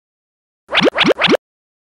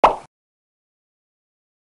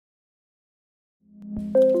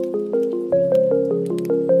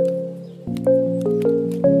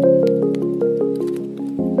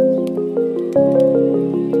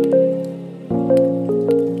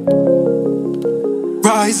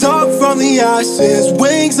Rise up from the ashes,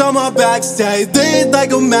 wings on my back, stay lit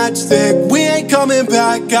like a matchstick. We ain't coming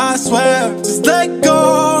back, I swear. Just let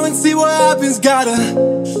go and see what happens. Gotta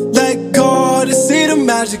let go to see the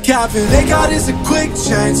magic happen. They got us a quick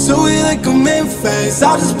change, so we like them in phase.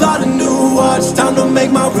 I just bought a new watch, time to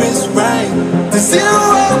make my wrist ring. The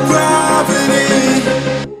zero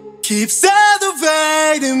gravity keeps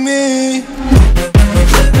elevating me.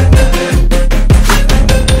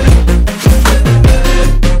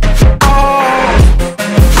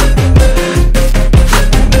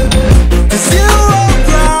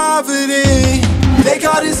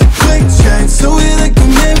 So we like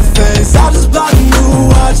them in phase. I just bought a new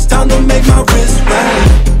watch, time to make my wrist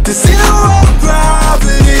ring. The zero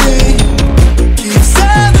gravity keeps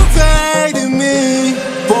elevating me.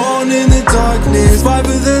 Born in the darkness, fight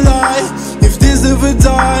for the light. If this ever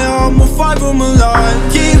die, I'ma fight for my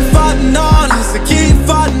life. Keep fighting on, listen, keep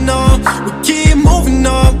fighting on. We keep moving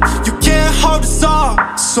up, you can't hold us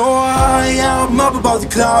up. So high, I'm up above the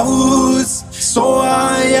clouds. So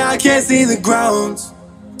high, I can't see the ground.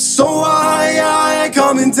 So I ain't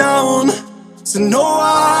coming down. So no,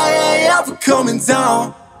 I ain't ever coming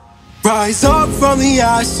down. Rise up from the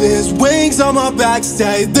ashes, wings on my back,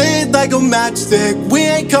 stay lit like a matchstick. We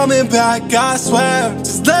ain't coming back, I swear.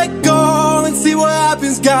 Just let go and see what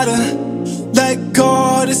happens. Gotta let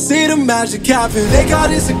go to see the magic happen. They got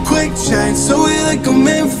us a quick change, so we like them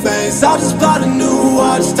in phase. I just bought a new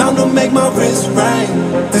watch, time to make my wrist ring.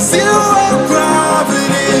 The zero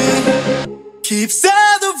gravity keeps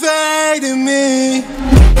elevating me.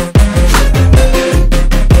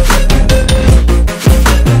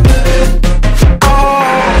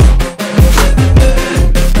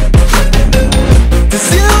 The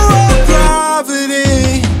zero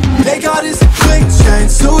gravity, they got us a quick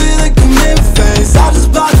change, so we like them in phase. I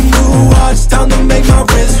just bought a new watch, time to make my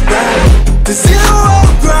wrist ring. The zero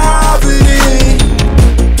gravity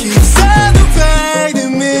keeps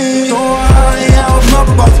elevating me. So high, I'm up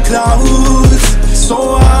above the clouds. So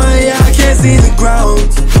high, I can't see the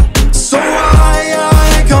ground. So high,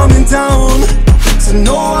 I ain't coming down. So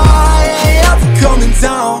no, I ain't ever coming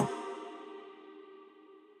down.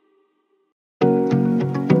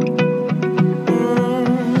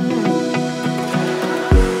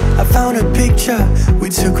 I found a picture we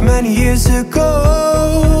took many years ago,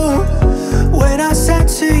 when I said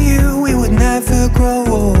to you we would never grow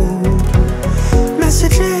old.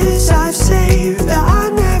 Messages I've saved that I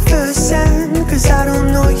never sent, cause I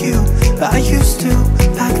don't know you, but I used to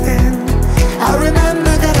back then. I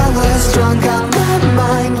remember that I was drunk out my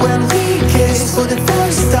mind when we kissed for the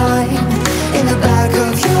first time. In the back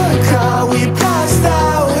of your car we passed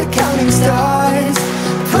out counting stars.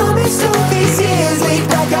 Promised all these years we'd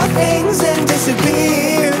pack our things and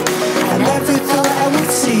disappear. I never thought I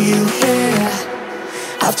would see you here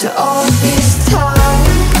after all this time.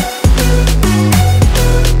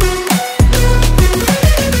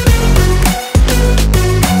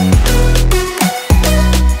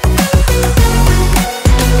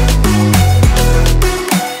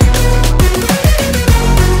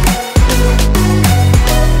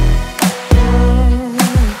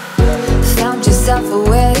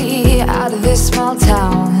 Away out of this small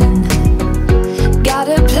town, got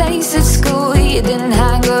a place at school you didn't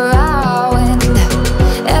hang around.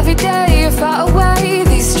 Every day you're far away,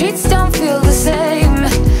 these streets don't feel the same.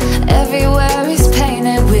 Everywhere is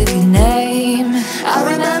painted with your name. I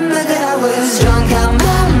remember that I was drunk out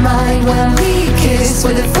my mind when we kissed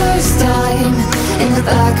for the first time. In the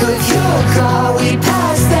back of your car we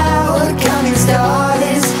passed out counting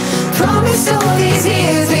stars. Promised all these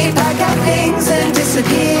years we'd pack our things and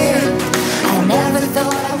disappear.